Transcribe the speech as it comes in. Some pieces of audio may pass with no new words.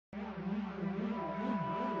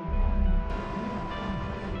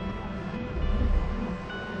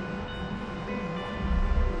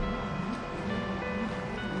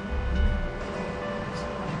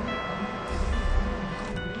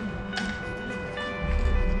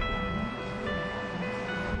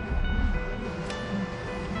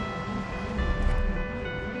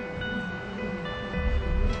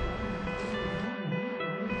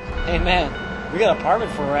man, we got an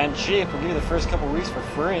apartment for rent cheap. We'll give you the first couple weeks for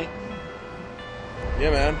free.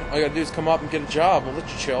 Yeah, man. All you gotta do is come up and get a job. We'll let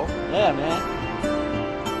you chill. Yeah, man.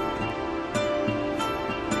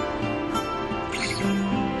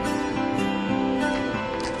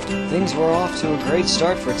 Things were off to a great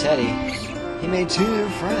start for Teddy. He made 2 new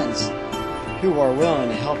friends who are willing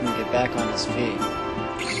to help him get back on his feet.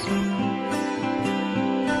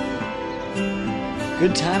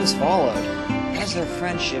 Good times followed as their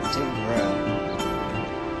friendship did grow.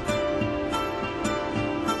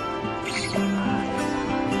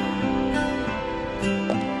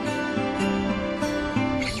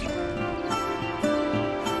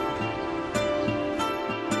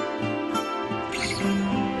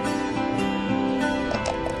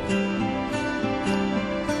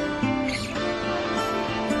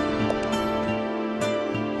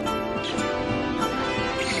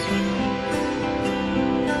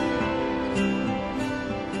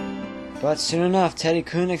 But soon enough, Teddy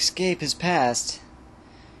couldn't escape his past.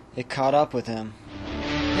 It caught up with him.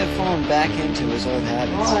 He had fallen back into his old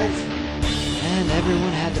habits. And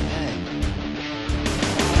everyone had to pay.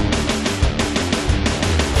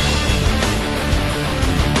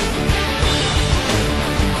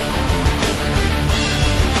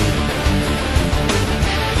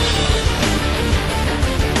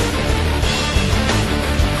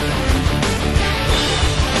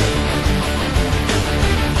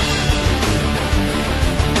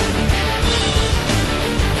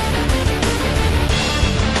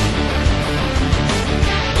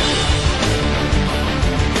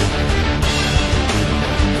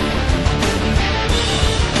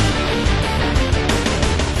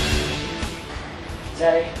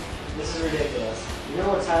 Teddy, this is ridiculous. You know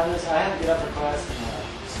what time it is? I have to get up for class tomorrow.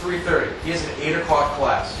 It's 3:30. He has an 8 o'clock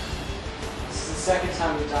class. This is the second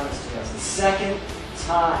time we've done this to us. The second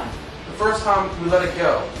time. The first time we let it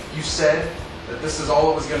go, you said that this is all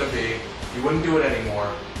it was going to be. You wouldn't do it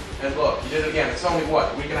anymore. And look, you did it again. It's only,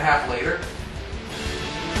 what, a week and a half later?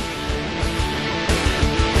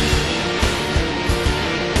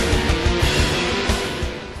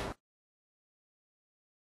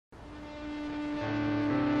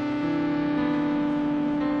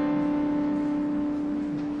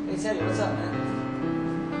 Hey Teddy, what's up, man?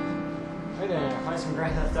 What are you doing? Play some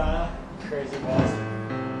Grand Theft Auto? Crazy bastard.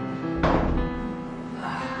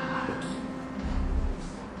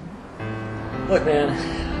 Look, man,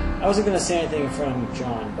 I wasn't gonna say anything in front of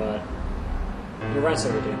John, but your rent's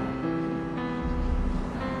overdue.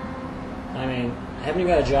 I mean, haven't you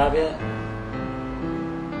got a job yet?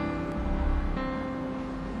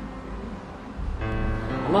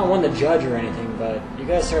 I'm not one to judge or anything, but you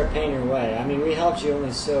gotta start paying your way. I mean, we helped you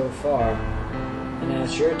only so far, and now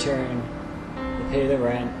it's your turn to pay the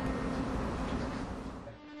rent.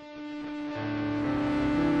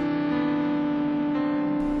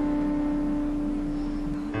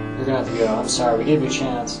 You're gonna have to go. I'm sorry, we gave you a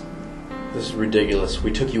chance. This is ridiculous.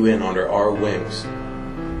 We took you in under our wings.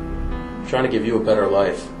 Trying to give you a better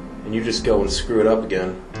life, and you just go and screw it up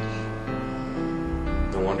again.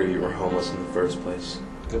 No wonder you were homeless in the first place.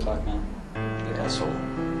 Good luck, man. Asshole.